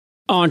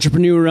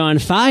Entrepreneur on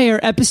Fire,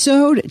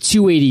 episode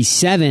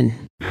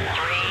 287.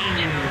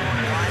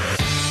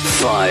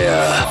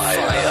 Fire.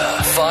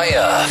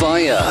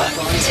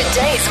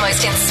 Today's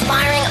most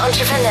inspiring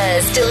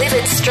entrepreneurs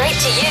delivered straight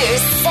to you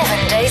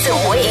 7 days a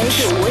week.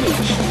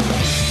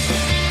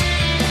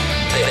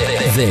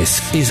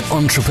 This is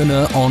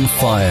Entrepreneur on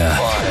Fire.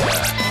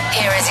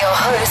 Here is your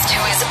host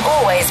who is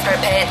always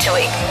prepared to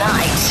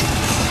ignite,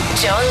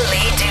 John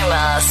Lee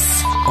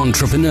Dumas.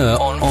 Entrepreneur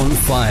on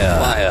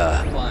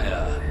Fire.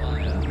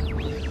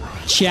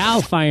 Ciao,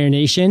 Fire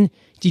Nation.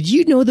 Did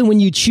you know that when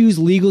you choose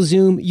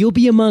LegalZoom, you'll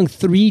be among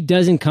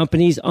 36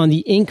 companies on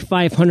the Inc.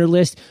 500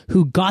 list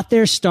who got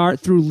their start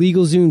through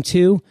LegalZoom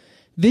too?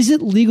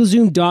 Visit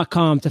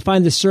LegalZoom.com to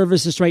find the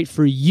service that's right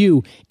for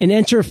you and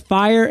enter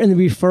FIRE in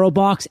the referral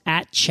box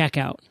at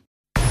checkout.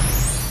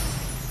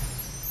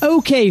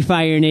 Okay,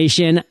 Fire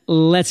Nation,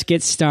 let's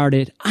get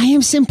started. I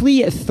am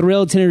simply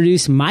thrilled to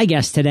introduce my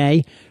guest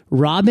today,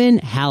 Robin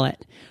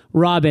Hallett.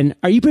 Robin,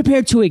 are you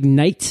prepared to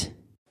ignite?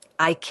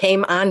 I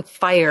came on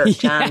fire,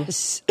 John.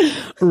 Yes.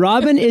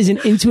 Robin is an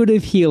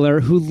intuitive healer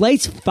who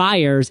lights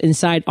fires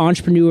inside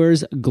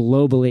entrepreneurs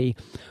globally.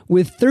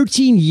 With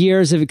 13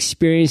 years of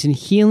experience in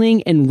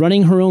healing and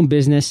running her own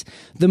business,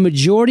 the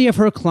majority of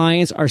her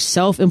clients are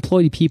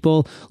self-employed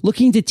people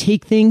looking to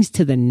take things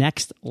to the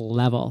next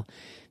level.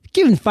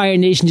 Giving Fire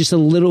Nation just a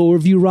little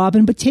overview,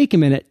 Robin, but take a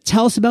minute.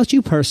 Tell us about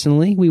you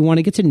personally. We want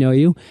to get to know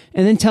you.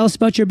 And then tell us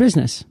about your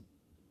business.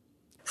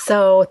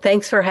 So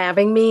thanks for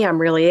having me. I'm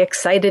really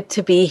excited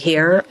to be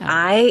here. Yeah.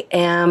 I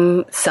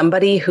am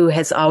somebody who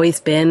has always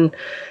been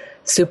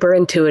super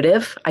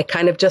intuitive. I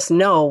kind of just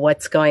know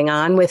what's going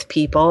on with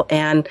people.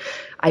 And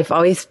I've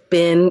always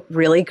been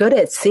really good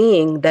at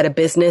seeing that a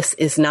business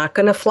is not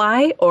going to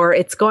fly or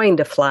it's going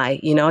to fly,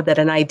 you know, that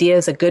an idea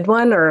is a good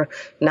one or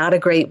not a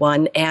great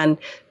one. And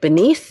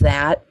beneath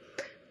that,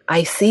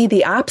 I see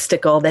the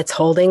obstacle that's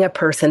holding a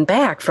person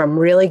back from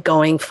really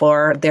going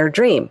for their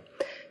dream.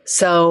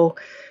 So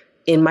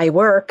in my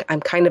work, I'm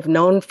kind of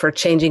known for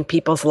changing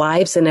people's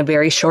lives in a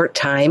very short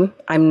time.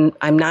 I'm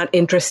not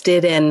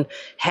interested in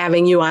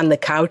having you on the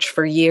couch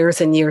for years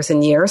and years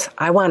and years.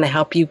 I want to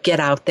help you get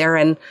out there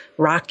and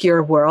rock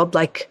your world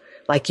like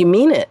you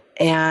mean it.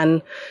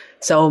 And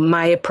so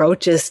my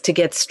approach is to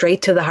get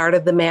straight to the heart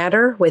of the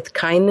matter with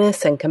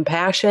kindness and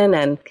compassion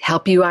and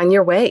help you on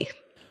your way.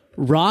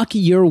 Rock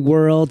your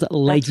world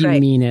like you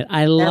mean it.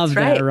 I love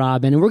that,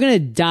 Robin. And we're going to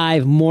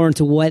dive more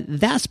into what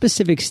that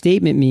specific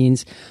statement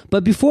means.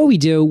 But before we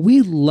do,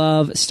 we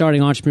love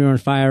starting Entrepreneur on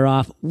Fire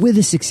off with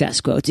a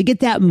success quote to get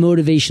that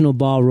motivational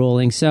ball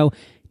rolling. So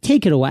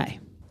take it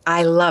away.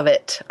 I love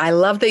it. I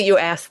love that you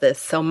asked this.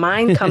 So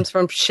mine comes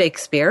from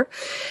Shakespeare.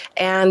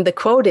 And the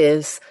quote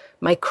is,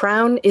 "My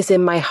crown is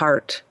in my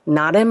heart,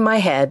 not in my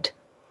head.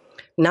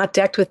 Not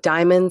decked with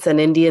diamonds and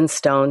Indian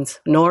stones,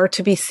 nor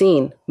to be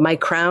seen. My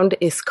crown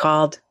is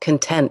called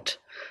content.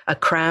 A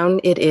crown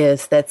it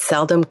is that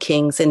seldom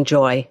kings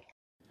enjoy."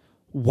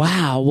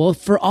 Wow. Well,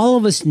 for all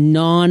of us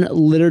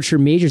non-literature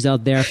majors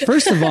out there,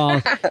 first of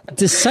all,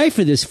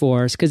 decipher this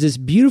for us because it's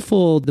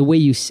beautiful the way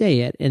you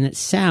say it and it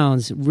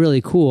sounds really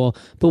cool.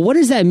 But what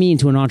does that mean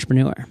to an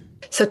entrepreneur?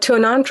 So to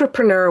an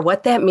entrepreneur,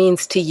 what that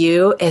means to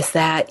you is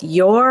that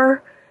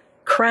your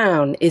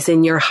crown is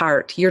in your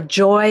heart. Your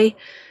joy,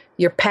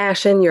 your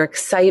passion, your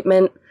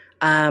excitement,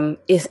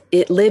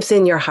 it lives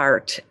in your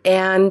heart.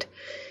 And,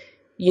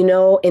 you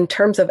know, in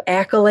terms of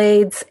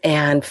accolades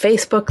and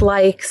Facebook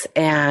likes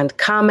and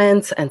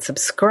comments and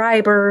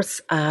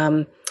subscribers,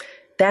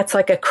 that's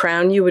like a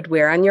crown you would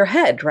wear on your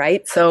head,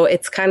 right? So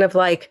it's kind of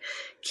like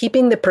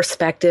keeping the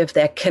perspective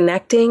that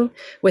connecting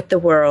with the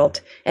world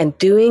and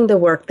doing the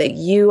work that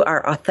you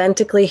are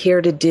authentically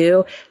here to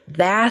do,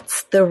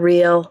 that's the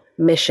real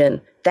mission.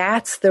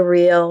 That's the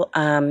real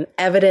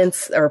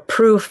evidence or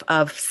proof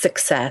of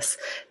success.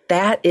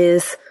 That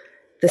is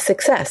the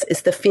success.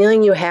 It's the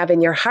feeling you have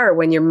in your heart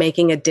when you're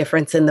making a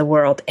difference in the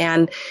world.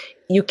 And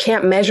you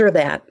can't measure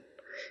that.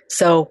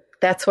 So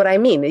that's what I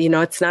mean. You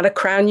know, it's not a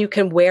crown you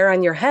can wear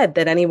on your head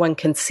that anyone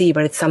can see,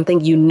 but it's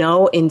something you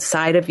know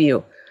inside of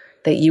you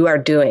that you are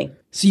doing.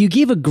 So you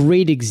gave a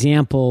great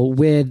example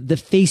with the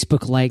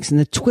Facebook likes and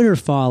the Twitter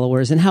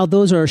followers and how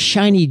those are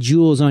shiny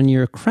jewels on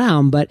your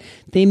crown, but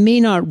they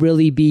may not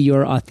really be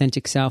your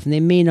authentic self and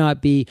they may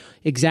not be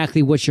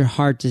exactly what your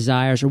heart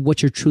desires or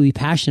what you're truly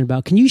passionate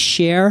about. Can you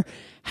share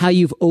how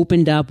you've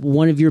opened up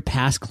one of your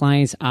past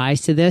clients'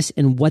 eyes to this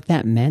and what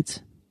that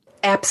meant?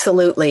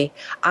 Absolutely.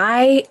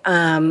 I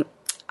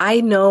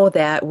know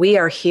that we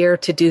are here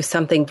to do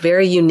something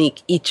very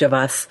unique, each of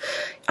us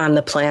on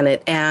the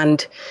planet.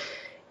 And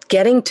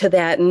getting to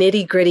that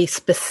nitty-gritty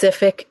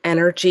specific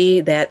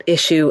energy, that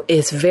issue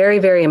is very,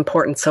 very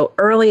important. So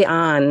early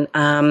on,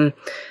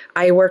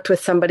 I worked with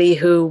somebody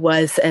who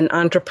was an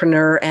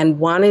entrepreneur and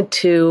wanted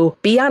to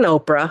be on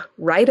Oprah,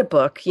 write a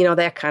book, you know,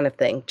 that kind of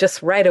thing,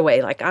 just right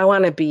away. Like, I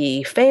want to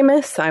be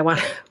famous. I want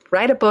to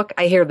write a book.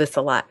 I hear this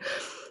a lot.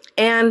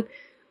 And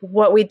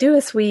what we do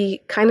is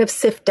we kind of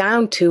sift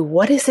down to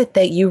what is it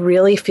that you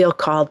really feel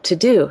called to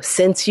do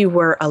since you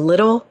were a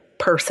little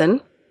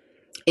person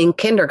in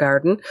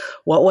kindergarten,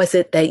 what was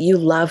it that you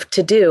loved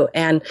to do?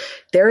 And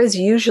there is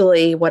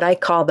usually what I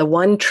call the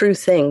one true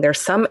thing.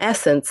 There's some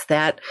essence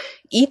that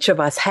each of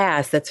us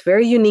has that's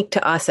very unique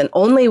to us and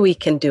only we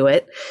can do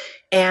it.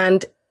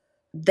 And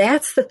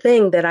that's the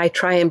thing that I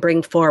try and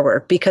bring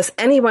forward, because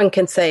anyone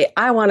can say,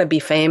 I want to be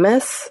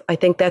famous. I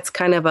think that's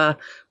kind of a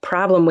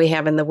problem we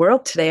have in the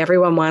world today.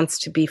 Everyone wants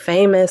to be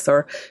famous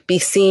or be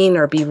seen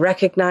or be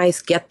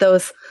recognized, get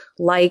those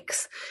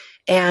likes.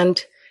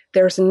 And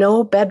there's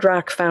no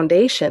bedrock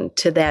foundation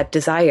to that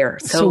desire.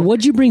 So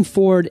what'd you bring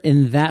forward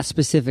in that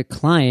specific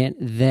client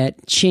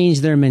that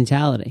changed their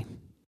mentality?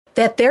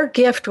 That their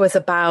gift was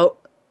about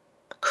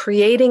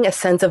creating a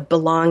sense of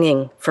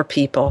belonging for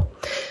people.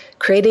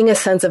 Creating a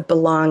sense of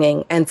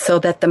belonging. And so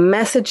that the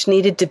message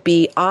needed to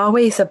be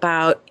always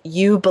about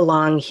you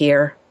belong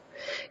here.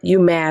 You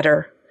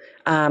matter.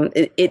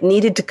 It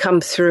needed to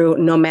come through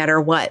no matter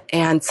what.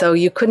 And so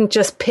you couldn't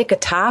just pick a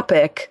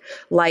topic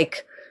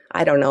like,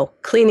 I don't know,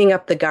 cleaning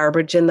up the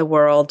garbage in the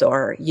world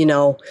or,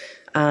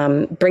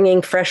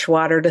 bringing fresh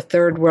water to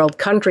third world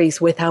countries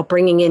without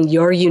bringing in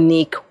your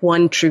unique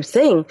one true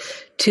thing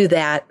to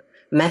that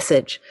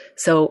message.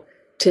 So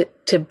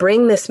to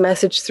bring this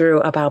message through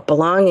about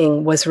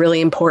belonging was really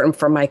important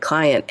for my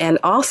client. And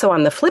also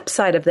on the flip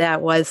side of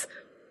that was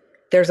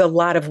there's a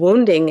lot of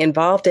wounding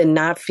involved in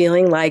not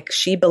feeling like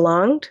she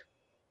belonged,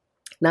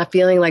 not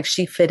feeling like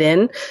she fit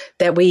in,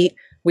 that we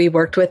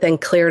worked with and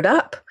cleared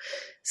up.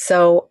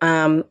 So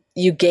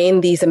you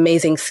gain these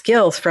amazing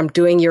skills from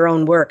doing your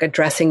own work,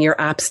 addressing your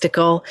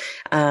obstacle,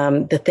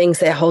 the things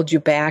that hold you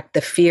back,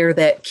 the fear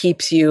that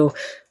keeps you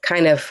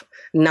kind of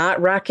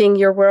not rocking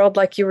your world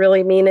like you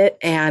really mean it.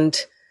 And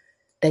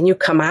then you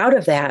come out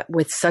of that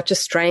with such a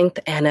strength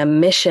and a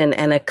mission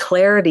and a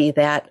clarity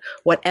that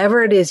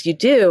whatever it is you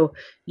do,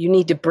 you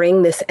need to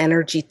bring this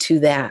energy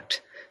to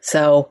that.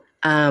 So,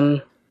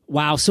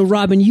 wow. So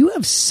Robin, you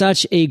have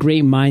such a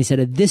great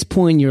mindset at this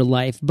point in your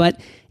life,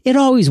 but it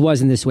always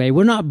wasn't this way.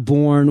 We're not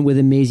born with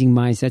amazing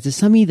mindsets. It's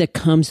something that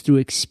comes through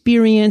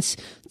experience,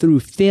 through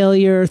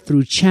failure,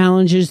 through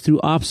challenges, through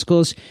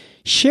obstacles.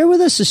 Share with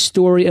us a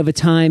story of a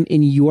time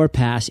in your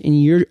past, in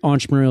your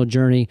entrepreneurial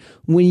journey,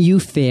 when you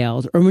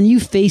failed or when you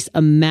faced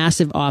a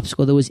massive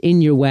obstacle that was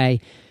in your way.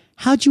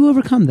 How'd you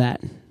overcome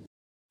that?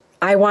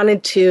 I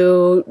wanted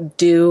to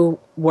do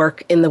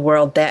work in the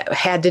world that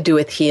had to do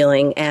with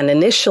healing. And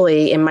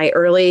initially, in my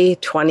early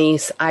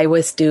 20s, I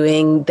was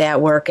doing that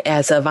work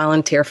as a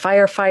volunteer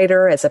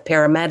firefighter, as a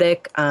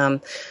paramedic.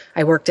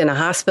 I worked in a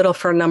hospital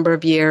for a number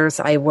of years.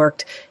 I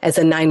worked as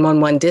a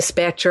 911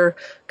 dispatcher,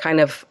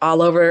 kind of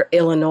all over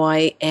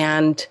Illinois.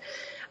 And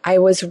I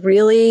was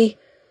really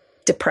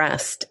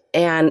depressed.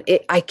 And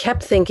I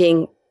kept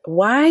thinking,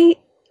 why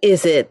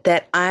is it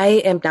that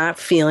I am not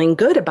feeling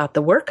good about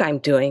the work I'm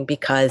doing?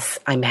 Because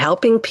I'm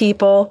helping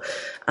people,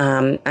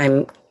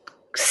 I'm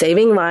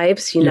saving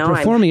lives, You're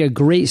performing a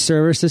great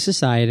service to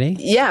society.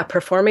 Yeah,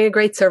 performing a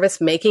great service,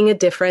 making a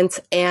difference.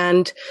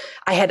 And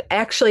I had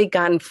actually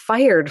gotten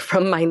fired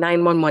from my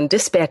 911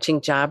 dispatching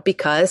job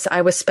because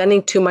I was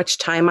spending too much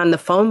time on the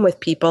phone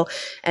with people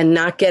and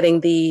not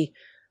getting the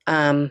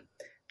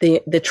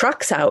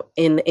trucks out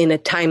in a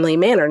timely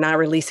manner, not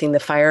releasing the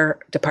fire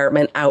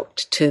department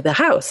out to the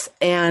house.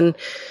 And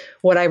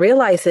what I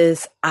realized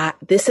is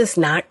this is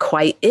not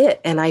quite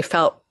it. And I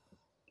felt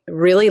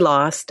really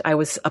lost. I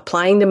was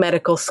applying to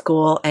medical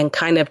school and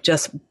kind of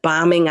just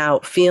bombing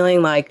out,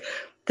 feeling like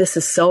this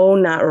is so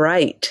not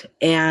right.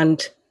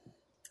 And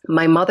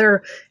my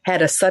mother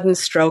had a sudden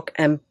stroke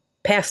and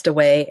passed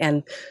away.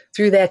 And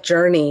through that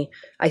journey,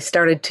 I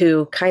started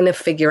to kind of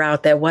figure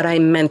out that what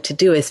I'm meant to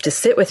do is to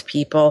sit with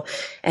people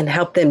and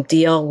help them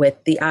deal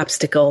with the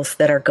obstacles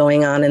that are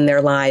going on in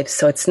their lives.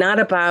 So it's not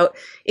about,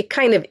 it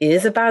kind of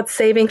is about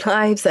saving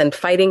lives and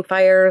fighting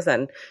fires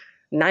and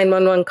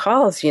 911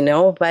 calls,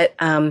 but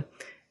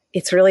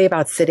it's really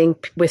about sitting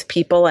with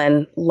people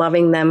and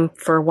loving them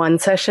for one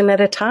session at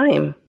a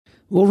time.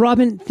 Well,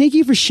 Robin, thank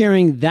you for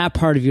sharing that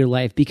part of your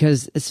life,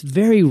 because it's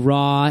very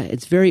raw,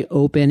 it's very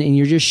open, and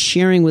you're just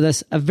sharing with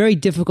us a very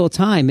difficult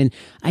time. And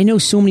I know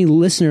so many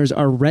listeners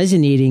are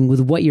resonating with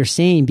what you're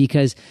saying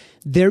because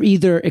they're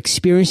either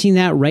experiencing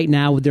that right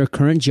now with their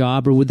current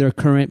job or with their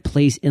current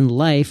place in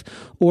life,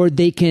 or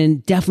they can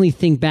definitely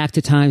think back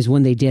to times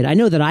when they did. I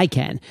know that I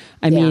can.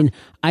 I mean,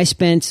 I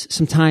spent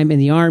some time in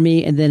the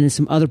Army and then in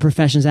some other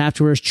professions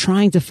afterwards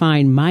trying to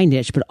find my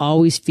niche, but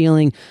always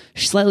feeling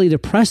slightly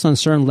depressed on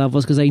certain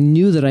levels because I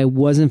knew that I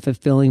wasn't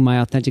fulfilling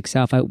my authentic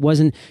self. I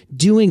wasn't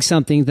doing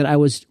something that I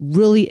was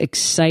really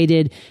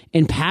excited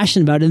and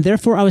passionate about. And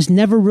therefore, I was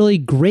never really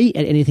great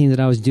at anything that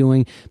I was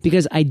doing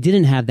because I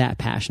didn't have that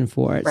passion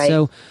for it. Right.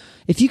 So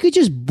if you could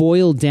just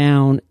boil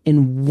down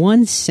in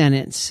one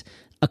sentence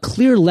a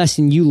clear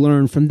lesson you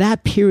learned from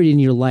that period in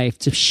your life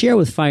to share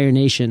with Fire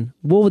Nation,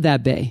 what would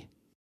that be?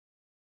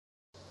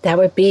 That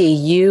would be,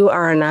 you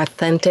are an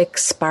authentic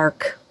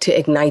spark to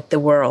ignite the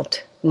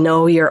world.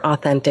 Know your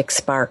authentic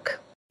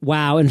spark.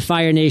 Wow. And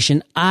Fire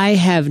Nation, I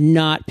have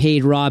not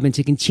paid Robin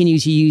to continue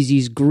to use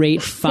these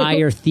great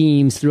fire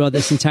themes throughout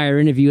this entire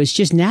interview. It's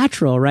just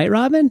natural, right,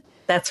 Robin?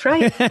 That's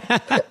right.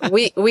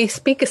 We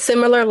speak a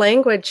similar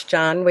language,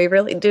 John. We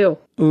really do.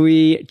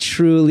 We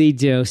truly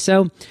do.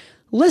 So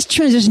let's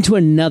transition to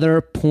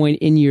another point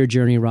in your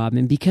journey,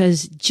 Robin,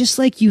 because just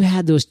like you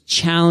had those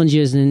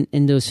challenges and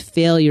those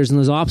failures and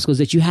those obstacles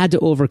that you had to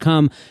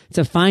overcome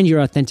to find your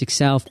authentic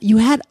self, you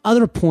had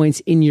other points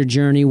in your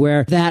journey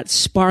where that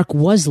spark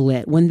was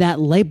lit, when that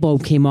light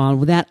bulb came on,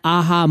 when that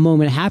aha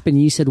moment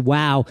happened, you said,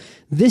 wow,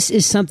 this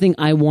is something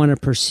I want to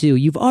pursue.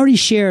 You've already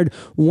shared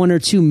one or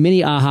two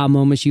mini aha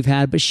moments you've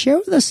had, but share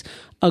with us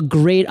a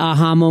great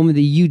aha moment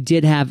that you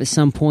did have at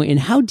some point, and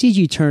how did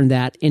you turn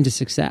that into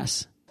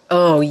success?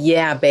 Oh,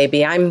 yeah,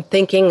 baby. I'm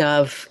thinking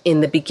of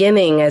in the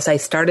beginning, as I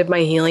started my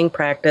healing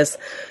practice,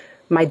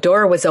 my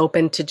door was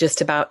open to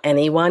just about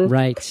anyone.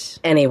 Right.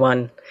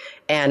 Anyone.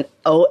 And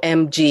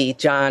OMG,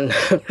 John,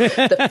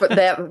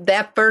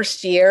 that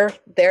first year,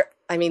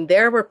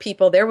 there were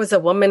people, there was a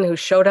woman who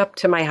showed up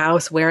to my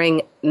house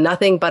wearing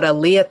nothing but a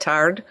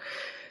leotard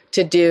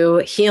to do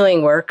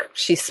healing work.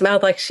 She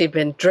smelled like she'd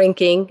been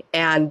drinking,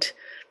 and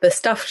the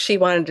stuff she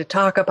wanted to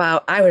talk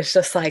about, I was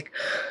just like,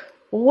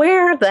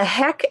 where the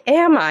heck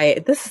am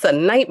I? This is a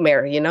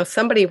nightmare.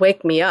 Somebody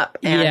wake me up.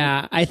 And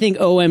yeah, I think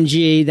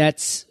OMG,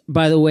 that's,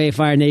 by the way,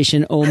 Fire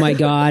Nation, oh my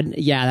God.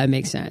 Yeah, that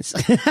makes sense.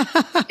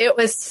 It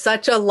was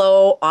such a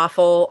low,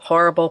 awful,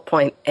 horrible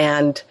point.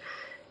 And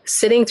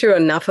sitting through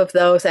enough of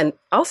those, and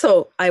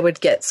also I would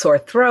get sore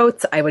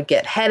throats, I would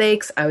get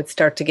headaches, I would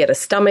start to get a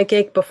stomach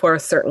ache before a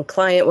certain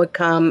client would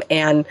come.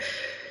 And,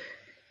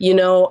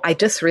 I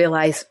just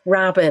realized,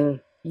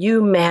 Robin,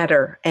 you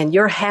matter, and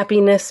your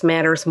happiness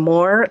matters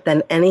more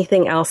than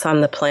anything else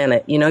on the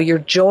planet. Your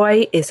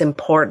joy is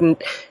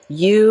important.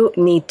 You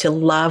need to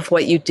love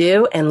what you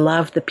do and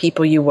love the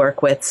people you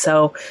work with.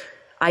 So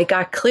I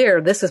got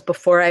clear. This is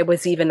before I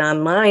was even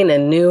online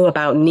and knew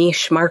about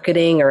niche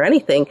marketing or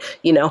anything.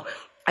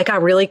 I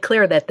got really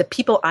clear that the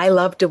people I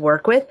love to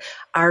work with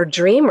are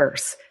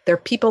dreamers. They're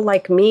people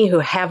like me who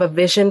have a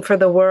vision for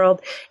the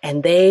world,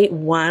 and they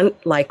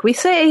want, like we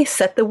say,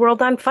 set the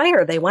world on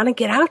fire. They want to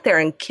get out there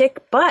and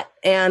kick butt.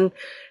 And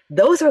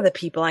those are the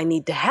people I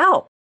need to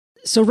help.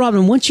 So,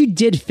 Robin, once you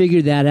did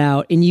figure that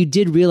out and you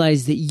did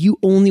realize that you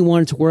only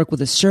wanted to work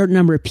with a certain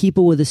number of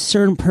people with a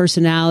certain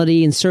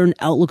personality and certain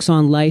outlooks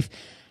on life,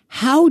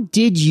 how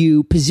did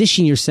you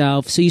position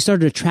yourself so you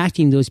started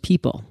attracting those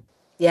people?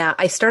 Yeah,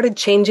 I started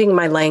changing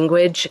my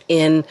language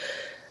in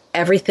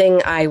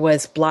everything I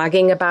was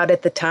blogging about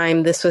at the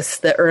time. This was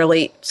the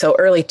early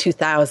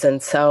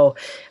 2000s. So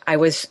I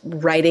was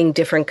writing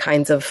different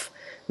kinds of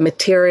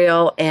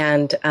material,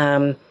 and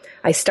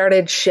I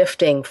started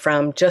shifting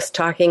from just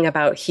talking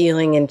about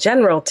healing in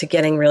general to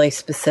getting really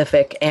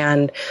specific.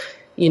 And,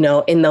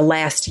 in the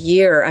last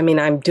year,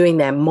 I'm doing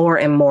that more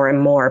and more and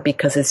more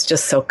because it's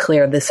just so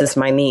clear this is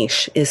my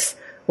niche, is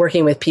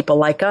working with people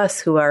like us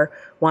who are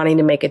wanting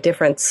to make a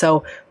difference.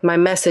 So my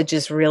message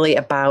is really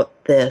about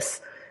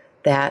this,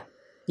 that,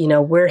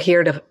 we're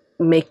here to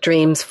make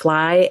dreams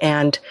fly.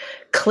 And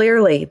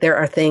clearly there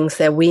are things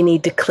that we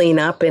need to clean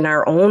up in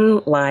our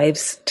own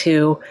lives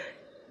to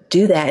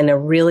do that in a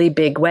really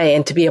big way,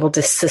 and to be able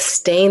to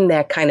sustain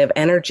that kind of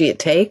energy it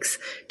takes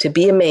to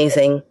be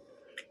amazing.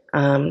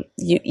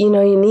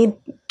 You need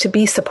to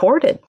be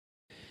supported.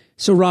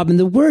 So, Robin,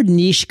 the word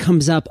niche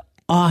comes up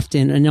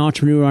often in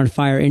Entrepreneur on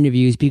Fire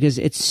interviews because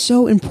it's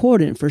so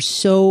important for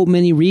so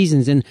many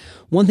reasons. And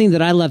one thing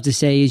that I love to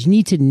say is you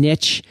need to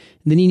niche,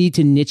 then you need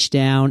to niche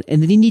down,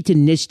 and then you need to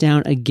niche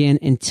down again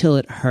until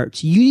it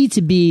hurts. You need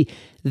to be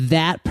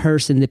that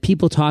person that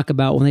people talk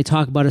about when they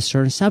talk about a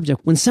certain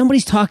subject. When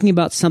somebody's talking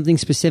about something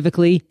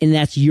specifically and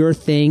that's your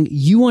thing,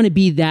 you want to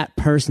be that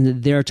person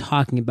that they're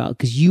talking about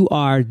because you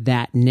are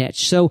that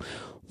niche. So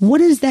what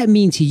does that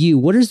mean to you?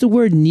 What does the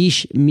word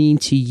niche mean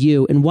to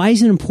you? And why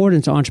is it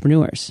important to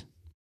entrepreneurs?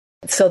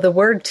 So the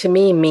word to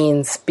me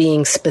means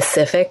being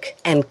specific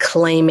and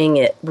claiming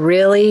it,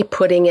 really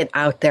putting it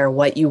out there,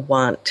 what you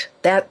want.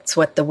 That's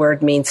what the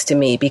word means to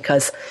me,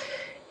 because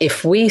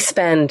if we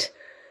spend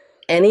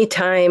any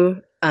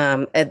time,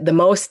 at the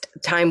most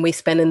time we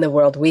spend in the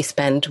world, we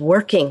spend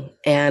working.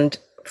 And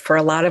for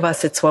a lot of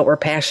us, it's what we're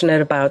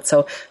passionate about.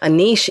 So a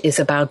niche is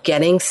about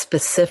getting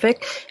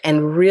specific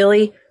and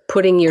really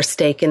putting your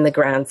stake in the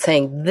ground,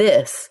 saying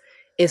this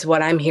is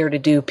what I'm here to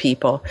do,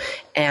 people.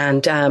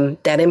 And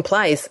that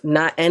implies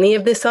not any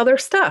of this other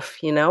stuff,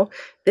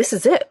 this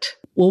is it.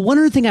 Well, one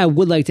other thing I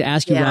would like to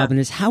ask you, Robin,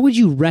 is how would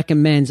you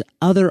recommend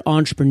other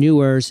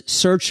entrepreneurs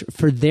search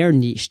for their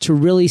niche to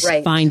really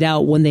find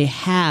out when they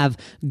have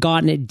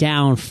gotten it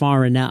down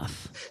far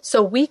enough?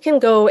 So we can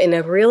go in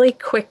a really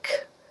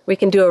quick, we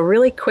can do a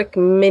really quick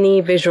mini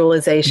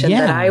visualization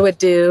that I would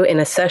do in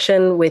a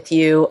session with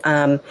you.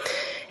 And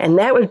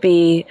that would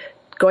be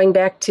going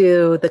back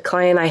to the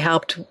client I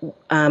helped,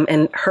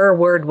 and her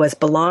word was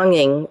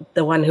belonging,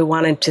 the one who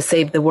wanted to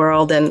save the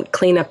world and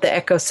clean up the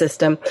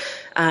ecosystem.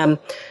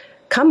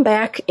 Come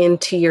back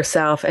into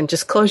yourself and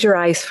just close your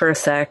eyes for a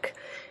sec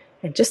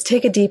and just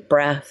take a deep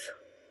breath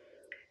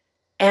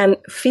and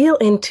feel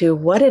into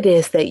what it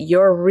is that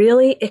you're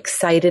really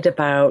excited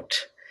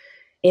about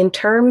in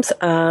terms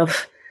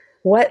of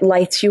what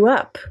lights you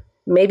up?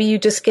 Maybe you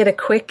just get a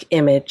quick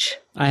image.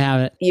 I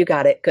have it. You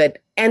got it. Good.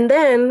 And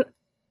then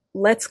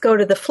let's go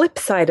to the flip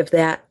side of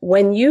that.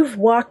 When you've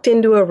walked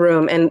into a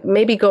room, and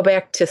maybe go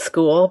back to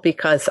school,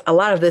 because a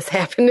lot of this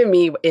happened to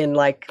me in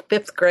like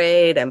 5th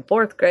grade and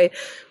 4th grade,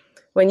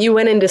 when you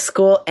went into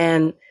school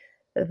and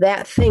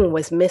that thing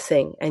was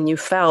missing and you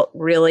felt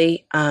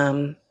really,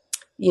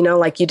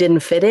 like you didn't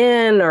fit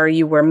in or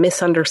you were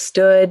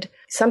misunderstood.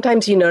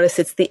 Sometimes you notice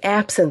it's the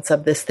absence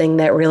of this thing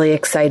that really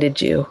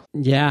excited you.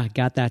 Yeah,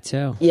 got that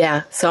too.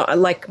 Yeah. So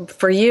like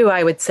for you,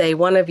 I would say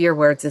one of your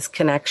words is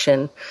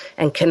connection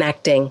and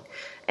connecting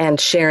and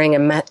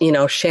sharing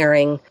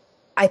sharing.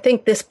 I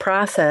think this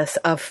process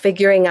of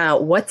figuring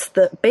out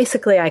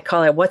basically I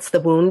call it what's the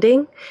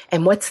wounding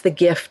and what's the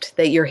gift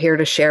that you're here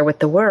to share with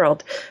the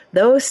world.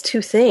 Those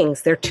two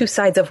things, they're two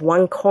sides of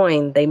one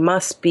coin. They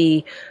must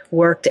be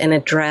worked and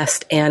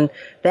addressed, and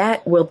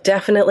that will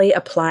definitely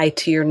apply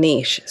to your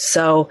niche.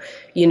 So,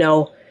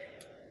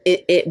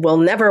 it will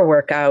never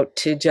work out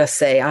to just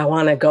say, I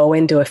want to go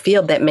into a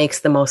field that makes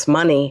the most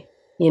money,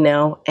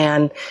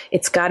 and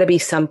it's got to be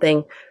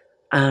something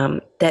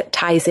that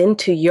ties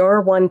into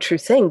your one true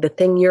thing, the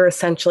thing you're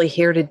essentially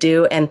here to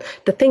do and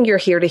the thing you're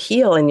here to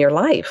heal in your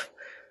life.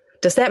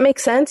 Does that make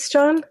sense,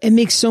 John? It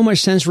makes so much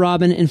sense,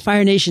 Robin. And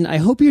Fire Nation, I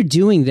hope you're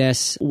doing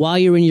this while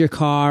you're in your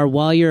car,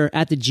 while you're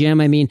at the gym.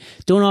 I mean,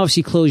 don't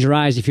obviously close your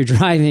eyes if you're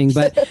driving,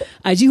 but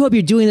I do hope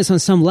you're doing this on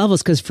some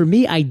levels, because for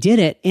me, I did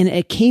it and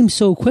it came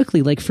so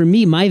quickly. Like for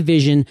me, my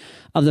vision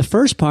of the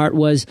first part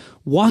was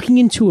walking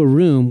into a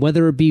room,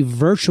 whether it be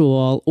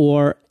virtual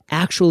or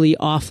actually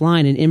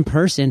offline and in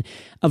person,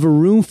 of a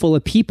room full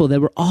of people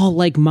that were all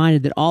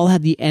like-minded, that all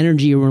had the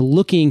energy and were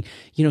looking,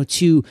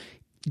 to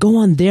go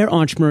on their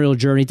entrepreneurial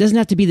journey. It doesn't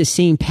have to be the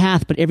same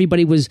path, but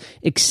everybody was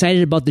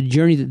excited about the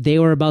journey that they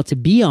were about to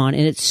be on.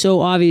 And it's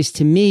so obvious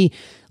to me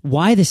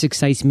why this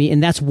excites me.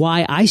 And that's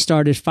why I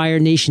started Fire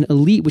Nation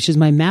Elite, which is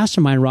my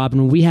mastermind,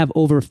 Robin. We have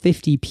over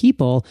 50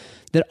 people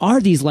that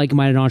are these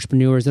like-minded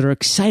entrepreneurs that are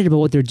excited about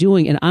what they're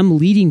doing. And I'm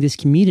leading this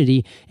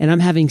community and I'm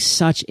having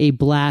such a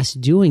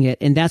blast doing it.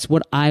 And that's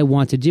what I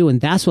want to do.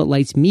 And that's what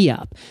lights me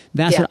up.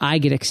 That's what I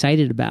get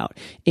excited about.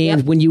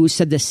 And when you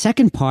said the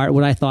second part,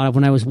 what I thought of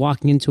when I was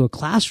walking into a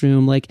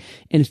classroom, like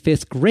in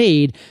 5th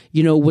grade,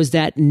 was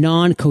that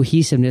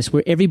non-cohesiveness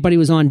where everybody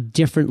was on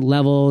different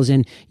levels.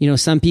 And,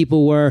 some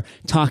people were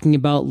talking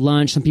about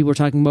lunch. Some people were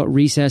talking about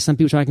recess. Some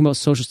people were talking about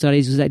social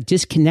studies. It was that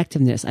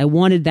disconnectedness. I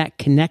wanted that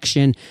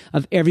connection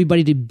of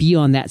everybody to be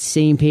on that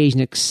same page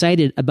and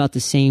excited about the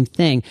same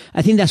thing.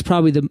 I think that's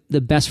probably the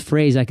best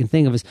phrase I can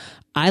think of is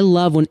I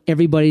love when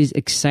everybody's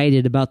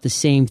excited about the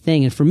same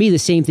thing. And for me, the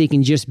same thing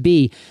can just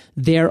be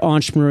their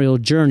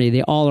entrepreneurial journey.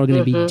 They all are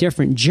going to be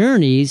different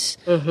journeys,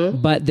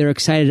 but they're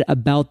excited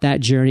about that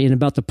journey and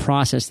about the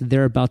process that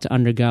they're about to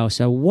undergo.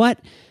 So what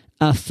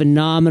a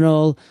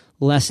phenomenal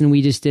lesson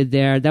we just did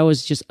there. That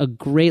was just a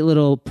great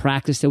little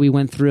practice that we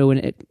went through, and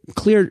it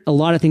cleared a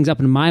lot of things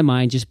up in my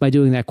mind just by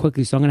doing that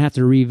quickly. So I'm going to have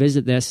to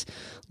revisit this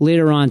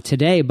later on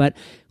today, but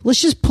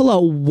let's just pull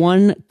out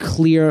one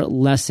clear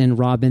lesson,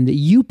 Robin, that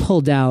you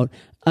pulled out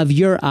of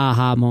your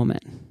aha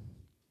moment.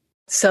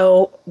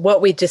 So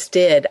what we just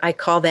did, I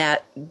call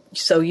that,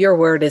 so your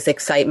word is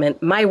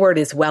excitement. My word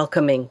is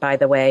welcoming, by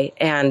the way.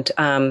 And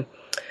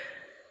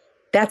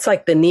that's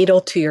like the needle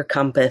to your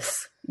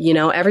compass.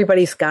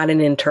 Everybody's got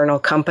an internal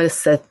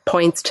compass that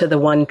points to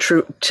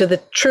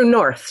the true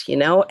north,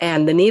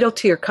 and the needle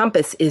to your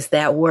compass is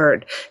that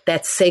word,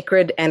 that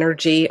sacred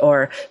energy,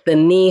 or the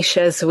niche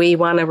as we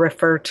want to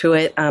refer to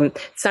it.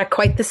 It's not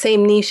quite the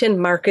same niche in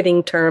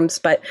marketing terms,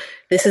 but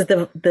this is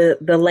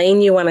the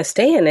lane you want to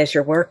stay in as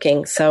you're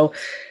working. So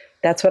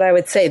that's what I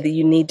would say, that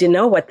you need to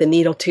know what the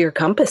needle to your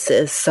compass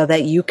is so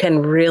that you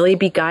can really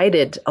be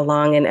guided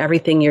along in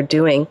everything you're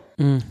doing.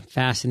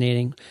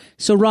 Fascinating.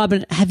 So,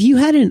 Robin, have you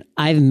had an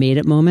I've made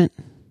it moment?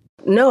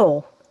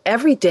 No.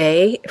 Every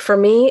day for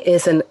me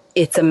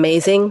it's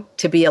amazing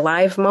to be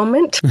alive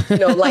moment.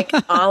 Like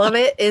all of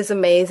it is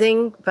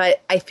amazing,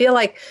 but I feel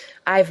like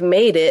I've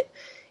made it.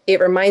 It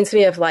reminds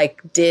me of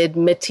like, did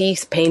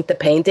Matisse paint the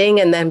painting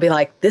and then be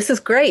like, this is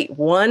great,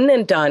 one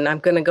and done. I'm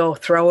going to go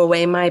throw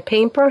away my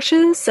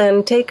paintbrushes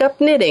and take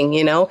up knitting.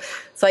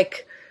 It's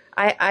like,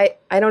 I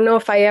don't know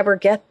if I ever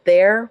get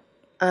there.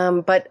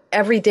 But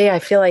every day I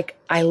feel like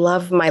I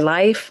love my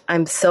life.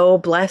 I'm so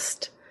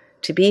blessed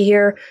to be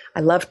here.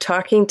 I love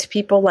talking to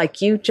people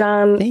like you,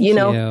 John. Thank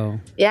you.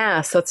 Yeah.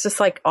 So it's just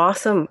like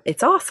awesome.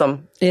 It's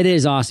awesome. It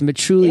is awesome. It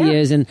truly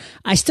is. And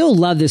I still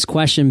love this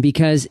question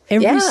because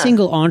every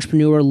single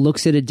entrepreneur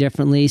looks at it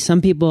differently. Some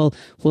people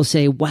will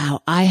say,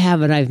 wow, I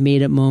have an I've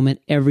made it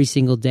moment every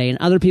single day. And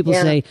other people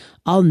say,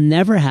 I'll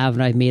never have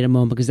an I've made it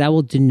moment because that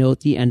will denote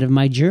the end of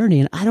my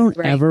journey. And I don't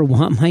ever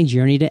want my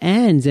journey to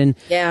end. And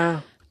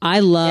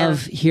I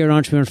love here at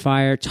Entrepreneur on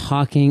Fire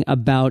talking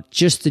about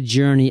just the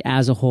journey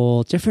as a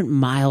whole, different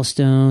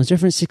milestones,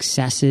 different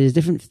successes,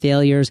 different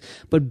failures,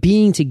 but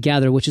being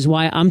together, which is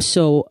why I'm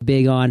so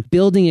big on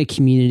building a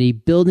community,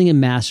 building a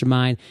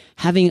mastermind,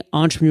 having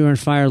Entrepreneur on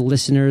Fire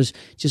listeners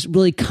just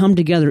really come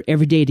together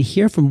every day to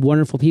hear from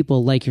wonderful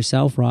people like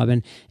yourself,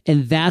 Robin.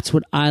 And that's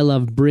what I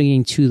love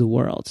bringing to the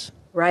world.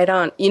 Right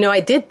on. I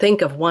did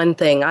think of one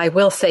thing. I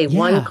will say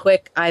one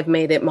quick I've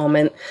made it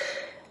moment.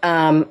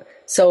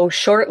 So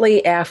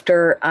shortly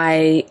after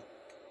I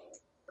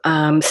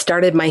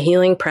started my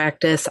healing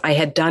practice, I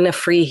had done a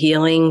free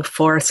healing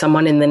for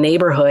someone in the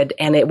neighborhood,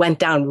 and it went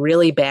down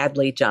really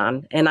badly,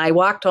 John. And I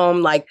walked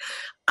home like,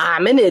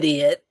 I'm an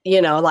idiot,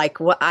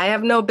 I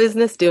have no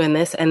business doing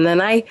this. And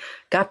then I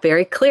got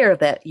very clear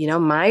that,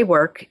 my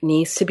work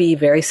needs to be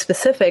very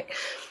specific.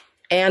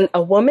 And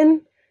a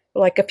woman,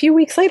 like a few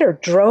weeks later,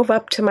 drove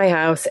up to my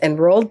house and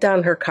rolled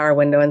down her car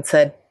window and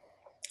said,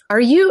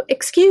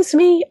 excuse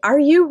me, are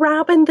you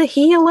Robin the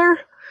healer?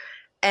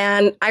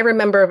 And I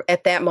remember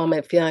at that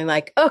moment feeling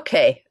like,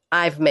 okay,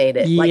 I've made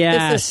it. Like,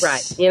 this is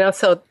right.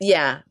 So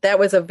yeah, that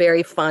was a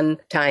very fun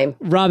time.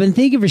 Robin,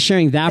 thank you for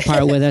sharing that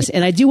part with us.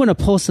 And I do want to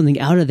pull something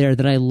out of there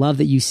that I love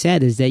that you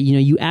said is that,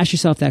 you ask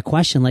yourself that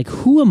question, like,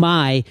 who am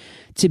I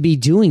to be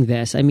doing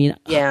this? I mean,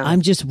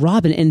 I'm just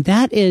Robin. And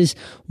that is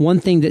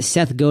one thing that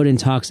Seth Godin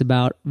talks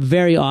about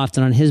very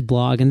often on his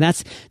blog. And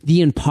that's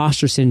the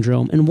imposter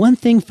syndrome. And one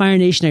thing, Fire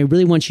Nation, I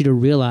really want you to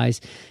realize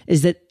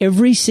is that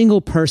every single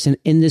person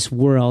in this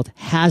world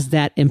has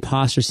that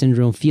imposter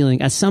syndrome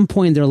feeling at some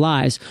point in their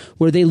lives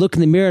where they look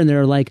in the mirror and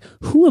they're like,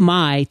 who am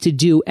I to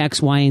do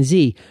X, Y, and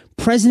Z?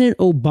 President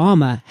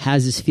Obama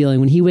has this feeling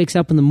when he wakes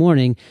up in the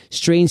morning,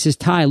 straightens his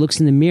tie, looks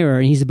in the mirror,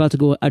 and he's about to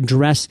go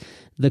address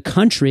the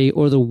country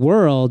or the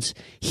world.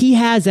 He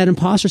has that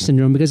imposter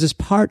syndrome because it's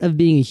part of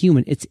being a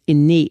human. It's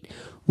innate.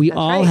 We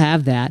all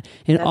have that.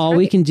 And all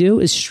we can do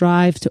is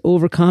strive to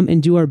overcome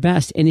and do our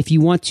best. And if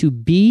you want to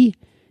be,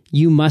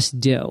 you must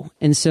do.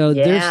 And so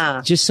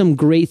there's just some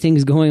great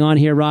things going on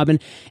here, Robin.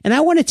 And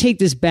I want to take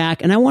this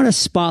back and I want to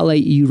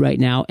spotlight you right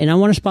now. And I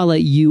want to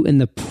spotlight you in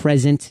the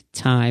present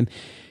time.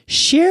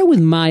 Share with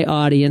my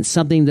audience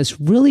something that's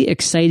really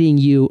exciting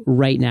you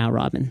right now,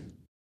 Robin.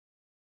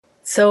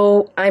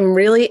 So I'm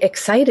really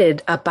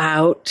excited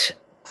about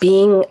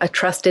being a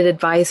trusted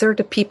advisor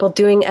to people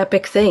doing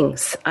epic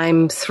things.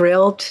 I'm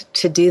thrilled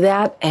to do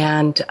that.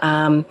 And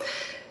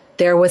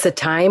there was a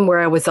time where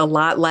I was a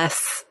lot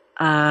less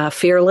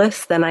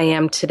fearless than I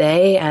am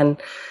today.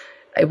 And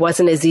it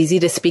wasn't as easy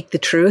to speak the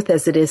truth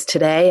as it is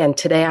today. And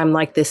today I'm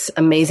like this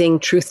amazing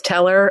truth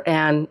teller.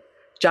 And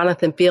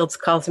Jonathan Fields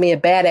calls me a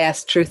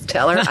badass truth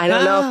teller. I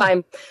don't know if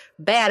I'm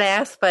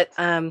badass, but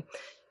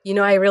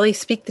I really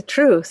speak the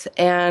truth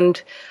and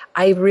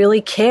I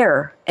really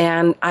care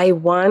and I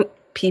want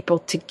people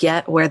to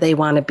get where they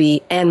want to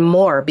be and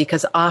more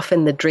because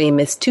often the dream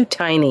is too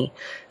tiny.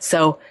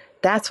 So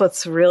that's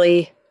what's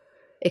really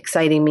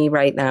exciting me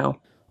right now.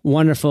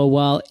 Wonderful.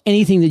 Well,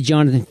 anything that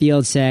Jonathan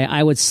Fields say,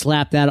 I would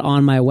slap that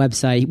on my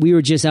website. We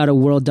were just out at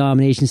World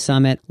Domination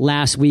Summit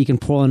last week in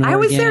Portland, Oregon.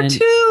 I was there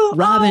too.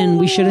 Robin,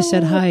 we should have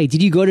said hi.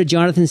 Did you go to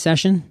Jonathan's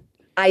session?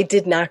 I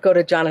did not go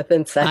to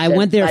Jonathan's session. I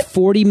went there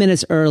 40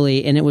 minutes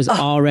early and it was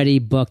already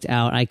booked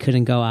out. I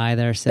couldn't go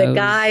either. So the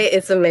guy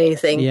is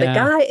amazing. Yeah. The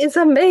guy is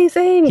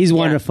amazing. He's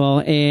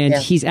wonderful. And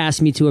he's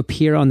asked me to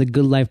appear on the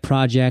Good Life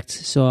Project.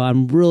 So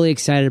I'm really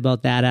excited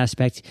about that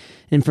aspect.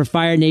 And for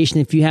Fire Nation,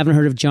 if you haven't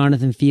heard of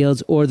Jonathan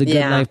Fields or the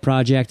Good Life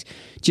Project,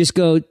 just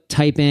go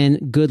type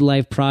in Good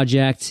Life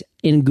Project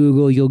in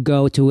Google. You'll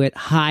go to it.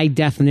 High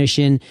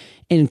definition,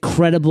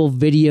 incredible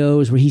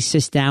videos where he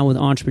sits down with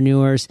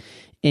entrepreneurs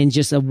in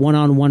just a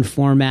one-on-one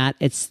format.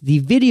 It's the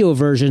video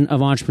version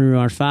of Entrepreneur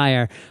on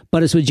Fire,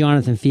 but it's with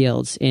Jonathan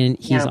Fields, and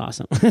he's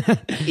awesome.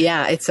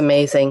 Yeah, it's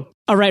amazing.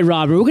 All right,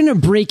 Robert, we're going to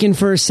break in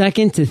for a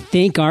second to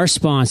thank our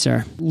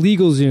sponsor,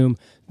 LegalZoom,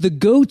 the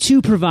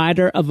go-to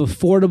provider of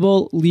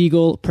affordable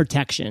legal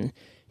protection.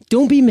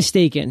 Don't be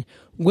mistaken.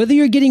 Whether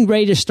you're getting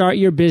ready to start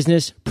your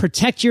business,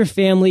 protect your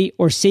family,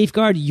 or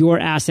safeguard your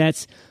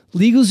assets,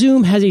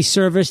 LegalZoom has a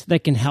service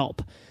that can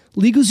help.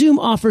 LegalZoom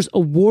offers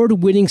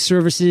award-winning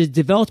services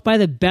developed by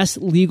the best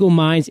legal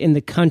minds in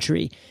the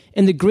country.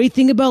 And the great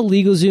thing about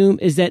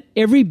LegalZoom is that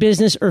every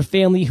business or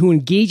family who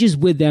engages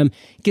with them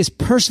gets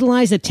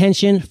personalized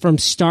attention from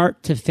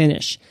start to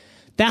finish.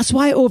 That's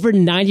why over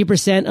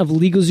 90% of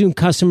LegalZoom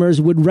customers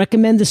would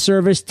recommend the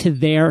service to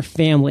their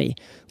family.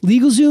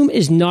 LegalZoom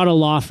is not a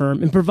law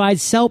firm and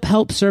provides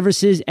self-help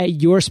services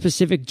at your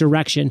specific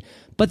direction,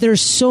 but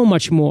there's so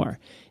much more.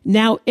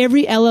 Now,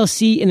 every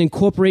LLC and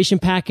incorporation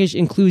package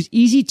includes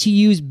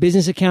easy-to-use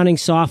business accounting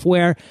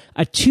software,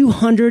 a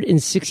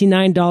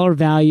 $269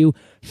 value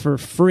for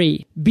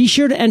free. Be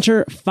sure to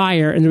enter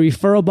FIRE in the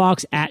referral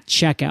box at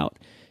checkout.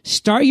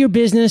 Start your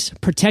business,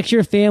 protect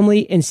your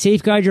family, and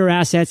safeguard your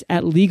assets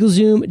at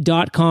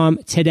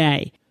LegalZoom.com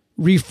today.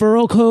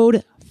 Referral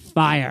code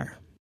FIRE.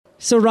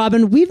 So,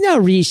 Robin, we've now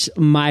reached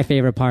my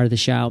favorite part of the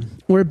show.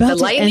 We're about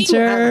to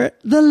enter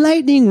the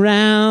lightning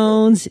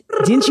rounds.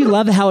 Didn't you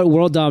love how at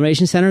World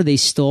Domination Center they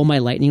stole my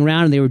lightning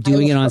round and they were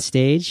doing it on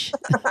stage?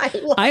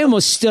 I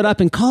almost stood up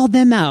and called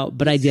them out,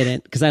 but I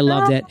didn't because I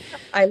loved it.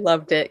 I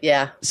loved it,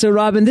 yeah. So,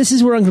 Robin, this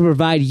is where I'm going to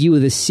provide you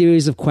with a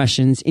series of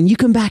questions, and you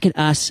come back at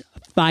us,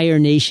 Fire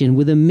Nation,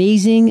 with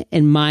amazing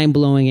and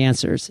mind-blowing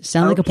answers.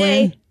 Sound like a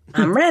plan?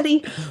 I'm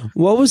ready.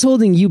 What was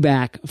holding you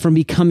back from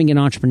becoming an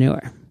entrepreneur?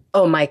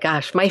 Oh my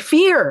gosh, my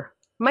fear,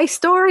 my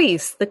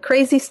stories, the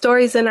crazy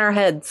stories in our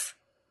heads.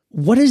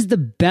 What is the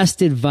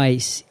best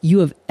advice you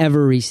have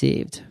ever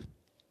received?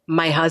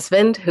 My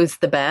husband, who's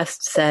the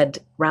best, said,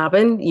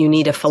 Robin, you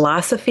need a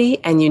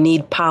philosophy and you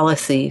need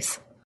policies.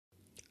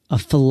 A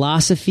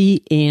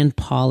philosophy and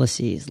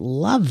policies.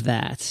 Love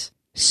that.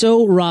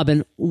 So,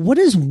 Robin, what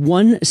is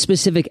one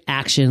specific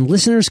action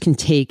listeners can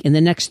take in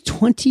the next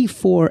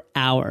 24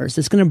 hours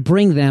that's going to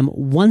bring them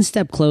one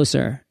step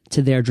closer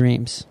to their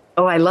dreams?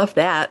 Oh, I love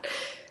that.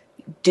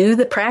 Do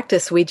the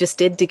practice we just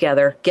did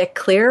together. Get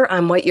clear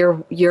on what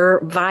your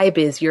vibe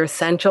is, your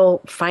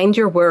essential. Find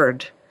your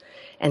word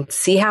and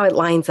see how it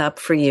lines up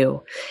for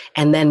you.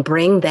 And then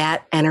bring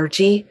that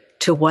energy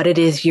to what it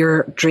is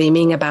you're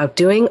dreaming about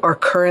doing or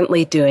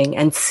currently doing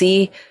and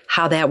see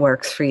how that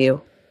works for you.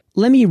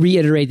 Let me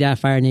reiterate that,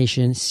 Fire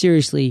Nation.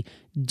 Seriously,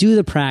 do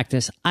the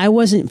practice. I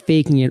wasn't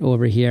faking it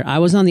over here. I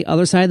was on the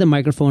other side of the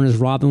microphone as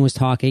Robin was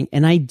talking,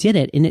 and I did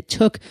it. And it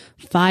took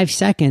 5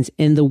 seconds,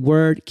 and the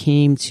word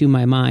came to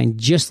my mind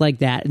just like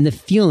that. And the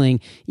feeling,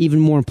 even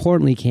more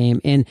importantly,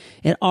 came. And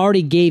it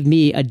already gave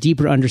me a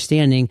deeper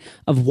understanding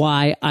of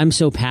why I'm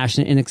so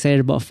passionate and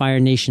excited about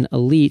Fire Nation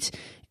Elite.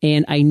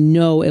 And I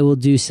know it will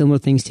do similar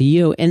things to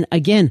you. And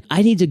again,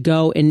 I need to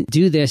go and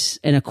do this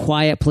in a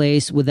quiet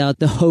place without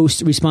the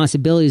host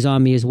responsibilities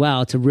on me as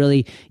well to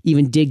really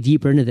even dig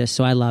deeper into this.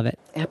 So I love it.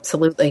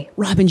 Absolutely.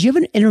 Robin, do you have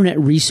an internet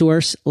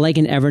resource like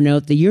an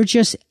Evernote that you're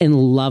just in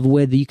love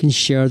with that you can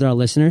share with our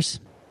listeners?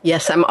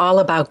 Yes, I'm all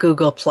about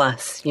Google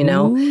Plus, you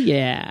know? Ooh,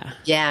 yeah.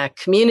 Yeah,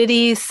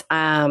 communities.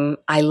 I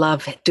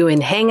love doing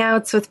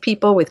hangouts with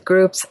people, with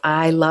groups.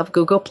 I love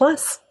Google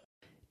Plus.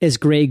 It's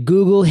great.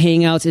 Google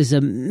Hangouts is a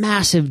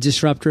massive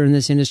disruptor in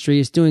this industry.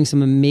 It's doing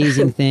some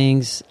amazing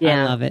things.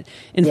 Yeah. I love it.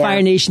 And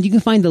Fire Nation, you can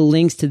find the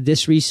links to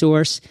this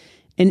resource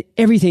and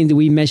everything that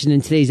we mentioned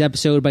in today's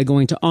episode by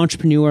going to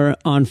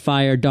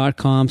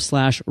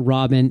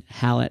entrepreneuronfire.com/Robin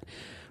Hallett.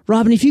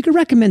 Robin, if you could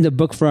recommend a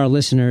book for our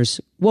listeners,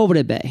 what would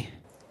it be?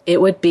 It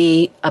would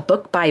be a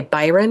book by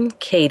Byron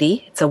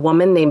Katie. It's a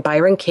woman named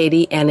Byron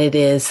Katie, and it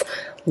is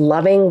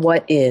Loving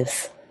What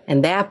Is.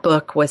 And that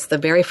book was the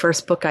very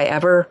first book I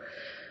ever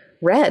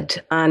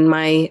read on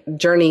my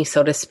journey,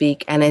 so to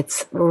speak. And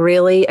it's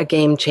really a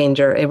game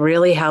changer. It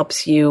really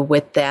helps you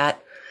with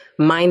that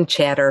mind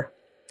chatter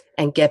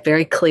and get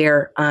very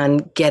clear on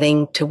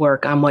getting to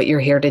work on what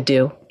you're here to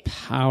do.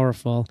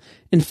 Powerful.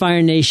 And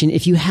Fire Nation,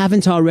 if you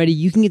haven't already,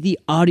 you can get the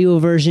audio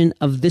version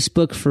of this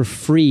book for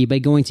free by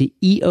going to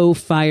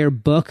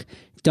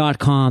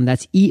eofirebook.com.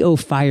 That's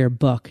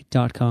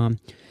eofirebook.com.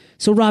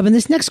 So Robin,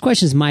 this next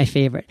question is my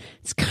favorite.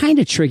 It's kind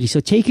of tricky, so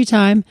take your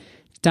time,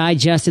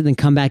 digest it, then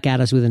come back at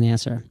us with an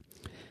answer.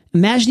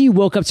 Imagine you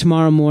woke up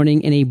tomorrow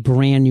morning in a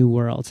brand new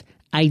world,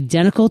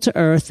 identical to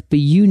Earth, but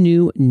you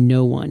knew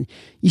no one.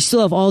 You still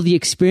have all the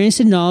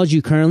experience and knowledge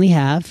you currently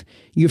have.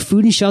 Your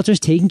food and shelter is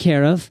taken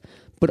care of,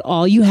 but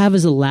all you have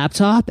is a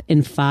laptop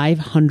and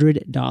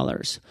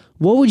 $500.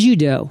 What would you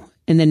do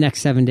in the next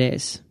 7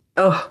 days?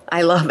 Oh,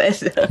 I love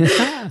it.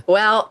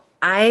 Well,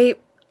 I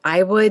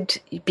would,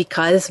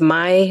 because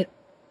my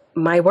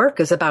work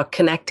is about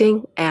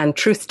connecting and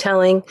truth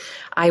telling,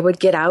 I would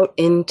get out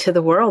into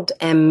the world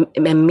and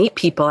meet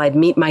people. I'd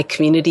meet my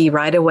community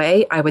right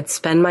away. I would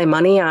spend my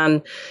money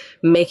on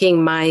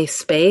making my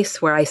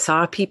space where I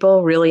saw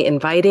people really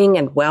inviting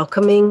and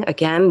welcoming.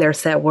 Again,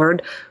 there's that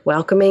word,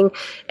 welcoming.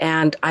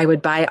 And I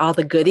would buy all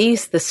the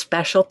goodies, the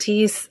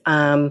specialties,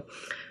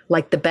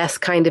 like the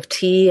best kind of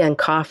tea and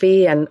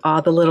coffee and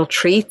all the little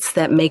treats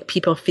that make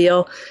people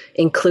feel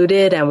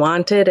included and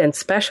wanted and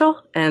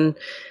special. And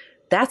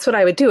that's what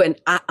I would do. And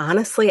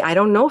honestly, I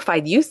don't know if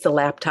I'd use the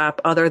laptop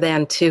other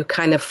than to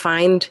kind of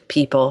find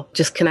people,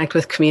 just connect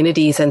with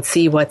communities and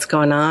see what's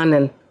going on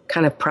and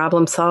kind of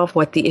problem solve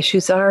what the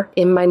issues are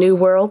in my new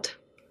world.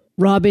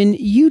 Robin,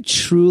 you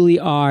truly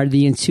are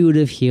the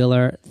intuitive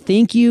healer.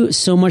 Thank you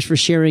so much for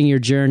sharing your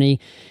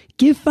journey.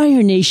 Give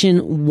Fire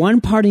Nation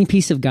one parting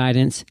piece of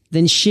guidance,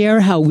 then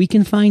share how we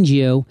can find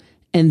you,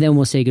 and then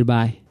we'll say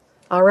goodbye.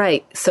 All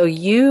right. So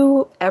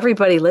you,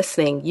 everybody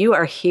listening, you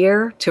are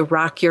here to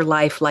rock your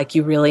life like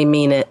you really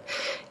mean it.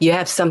 You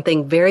have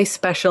something very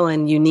special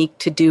and unique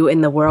to do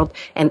in the world,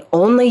 and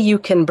only you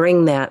can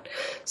bring that.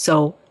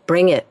 So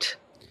bring it.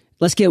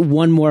 Let's get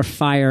one more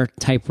fire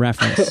type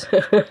reference.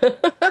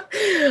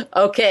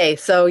 Okay.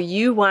 So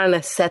you want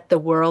to set the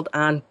world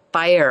on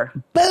fire.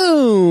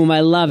 Boom. I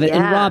love it. Yeah.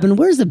 And Robin,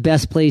 where's the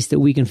best place that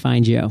we can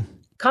find you?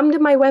 Come to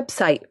my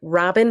website,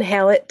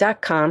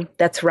 robinhallett.com.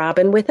 That's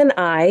Robin with an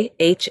I,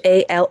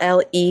 HALLETT.com.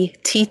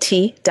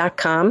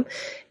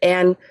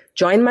 And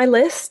join my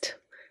list.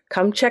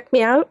 come check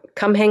me out.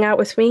 Come hang out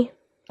with me.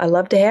 I'd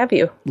love to have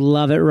you.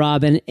 Love it,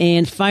 Robin.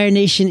 And Fire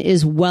Nation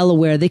is well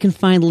aware. They can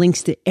find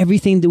links to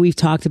everything that we've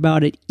talked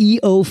about at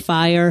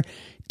eofire.com.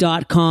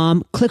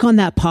 Click on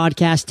that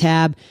podcast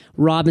tab.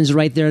 Robin's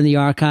right there in the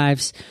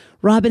archives.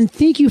 Robin,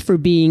 thank you for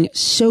being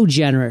so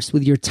generous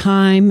with your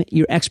time,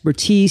 your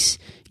expertise,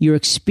 your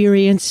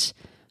experience.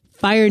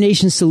 Fire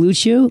Nation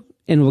salutes you,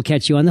 and we'll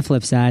catch you on the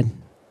flip side.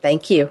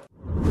 Thank you.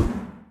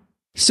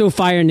 So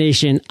Fire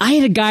Nation, I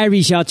had a guy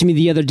reach out to me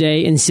the other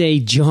day and say,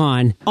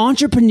 John,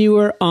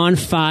 Entrepreneur on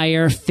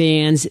Fire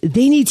fans,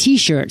 they need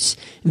t-shirts.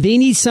 They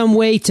need some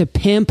way to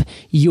pimp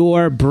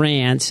your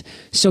brand.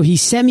 So he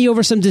sent me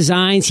over some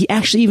designs. He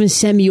actually even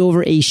sent me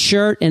over a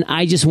shirt, and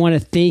I just want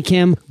to thank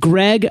him.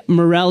 Greg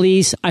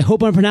Morellis, I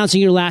hope I'm pronouncing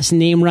your last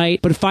name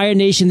right, but Fire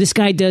Nation, this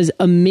guy does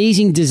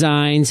amazing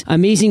designs,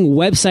 amazing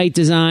website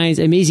designs,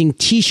 amazing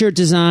t-shirt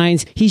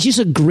designs. He's just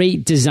a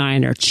great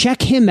designer.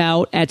 Check him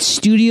out at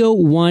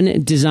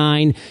studionedesign.com.au.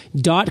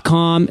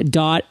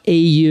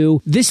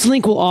 This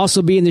link will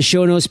also be in the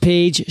show notes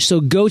page,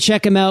 so go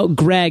check him out.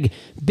 Greg,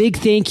 big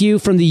thank you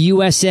from the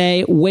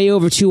USA way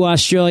over to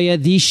Australia.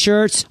 These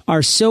shirts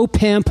are so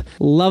pimp.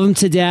 Love them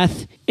to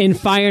death. In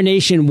Fire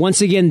Nation,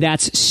 once again,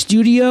 that's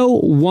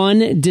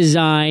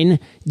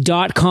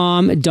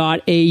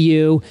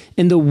studionedesign.com.au,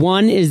 and the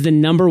one is the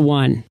number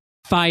one.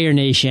 Fire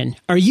Nation,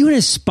 are you an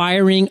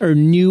aspiring or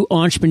new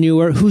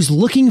entrepreneur who's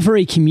looking for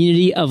a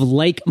community of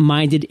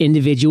like-minded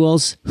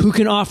individuals who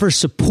can offer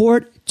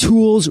support,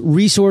 tools,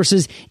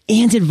 resources,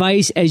 and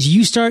advice as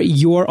you start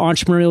your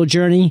entrepreneurial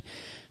journey?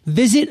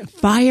 Visit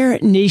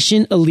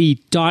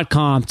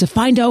firenationelite.com to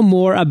find out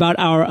more about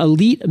our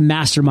elite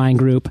mastermind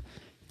group.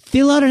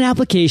 Fill out an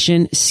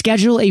application,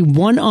 schedule a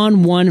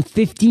one-on-one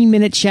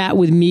 15-minute chat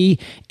with me,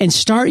 and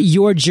start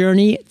your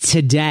journey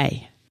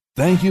today.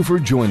 Thank you for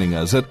joining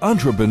us at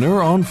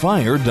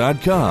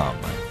EntrepreneuronFire.com,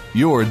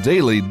 your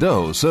daily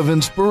dose of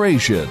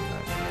inspiration.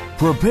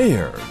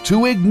 Prepare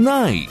to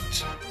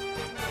ignite.